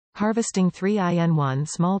Harvesting 3-in-1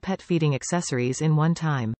 small pet feeding accessories in one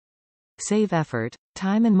time. Save effort,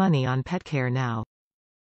 time and money on pet care now.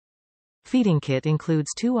 Feeding kit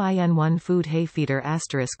includes 2-in-1 food hay feeder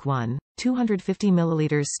 *1, 250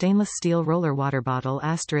 ml stainless steel roller water bottle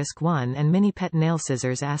 *1 and mini pet nail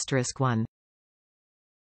scissors *1.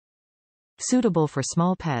 Suitable for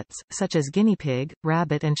small pets, such as guinea pig,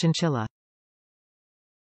 rabbit and chinchilla.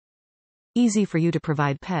 Easy for you to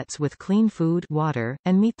provide pets with clean food, water,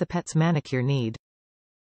 and meet the pet's manicure need.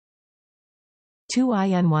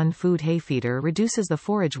 2-in-1 food hay feeder reduces the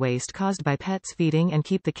forage waste caused by pets feeding and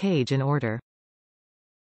keep the cage in order.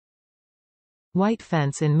 White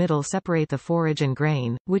fence in middle separate the forage and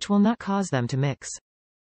grain, which will not cause them to mix.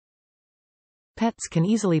 Pets can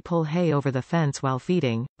easily pull hay over the fence while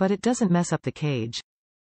feeding, but it doesn't mess up the cage.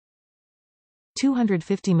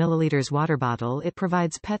 250 ml water bottle. It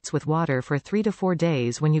provides pets with water for 3 to 4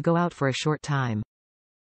 days when you go out for a short time.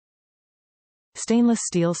 Stainless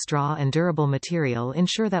steel straw and durable material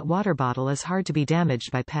ensure that water bottle is hard to be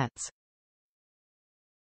damaged by pets.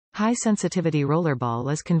 High sensitivity roller ball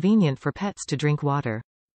is convenient for pets to drink water.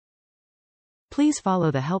 Please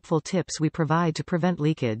follow the helpful tips we provide to prevent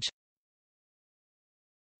leakage.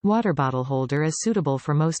 Water bottle holder is suitable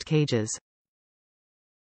for most cages.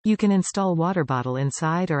 You can install water bottle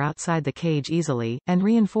inside or outside the cage easily, and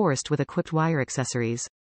reinforced with equipped wire accessories.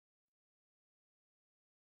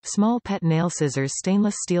 Small pet nail scissors.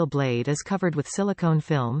 Stainless steel blade is covered with silicone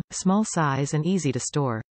film, small size and easy to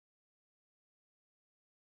store.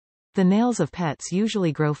 The nails of pets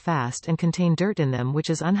usually grow fast and contain dirt in them, which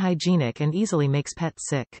is unhygienic and easily makes pets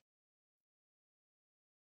sick.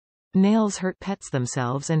 Nails hurt pets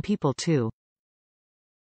themselves and people too.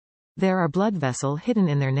 There are blood vessel hidden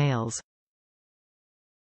in their nails.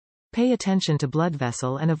 Pay attention to blood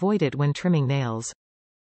vessel and avoid it when trimming nails.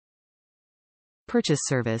 Purchase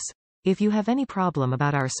service. If you have any problem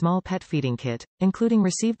about our small pet feeding kit, including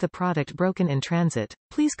received the product broken in transit,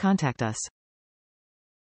 please contact us.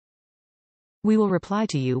 We will reply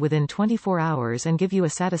to you within 24 hours and give you a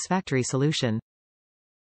satisfactory solution.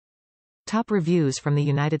 Top reviews from the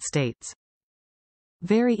United States.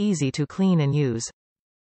 Very easy to clean and use.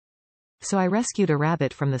 So I rescued a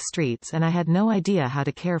rabbit from the streets and I had no idea how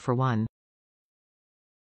to care for one.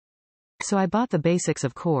 So I bought the basics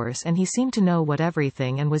of course, and he seemed to know what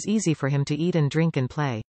everything and was easy for him to eat and drink and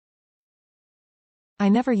play. I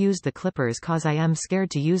never used the clippers cause I am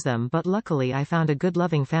scared to use them, but luckily I found a good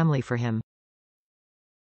loving family for him.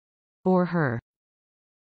 Or her.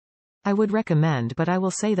 I would recommend, but I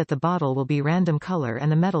will say that the bottle will be random color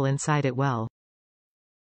and the metal inside it well.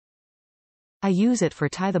 I use it for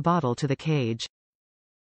tie the bottle to the cage.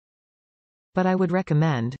 But I would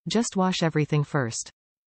recommend, just wash everything first.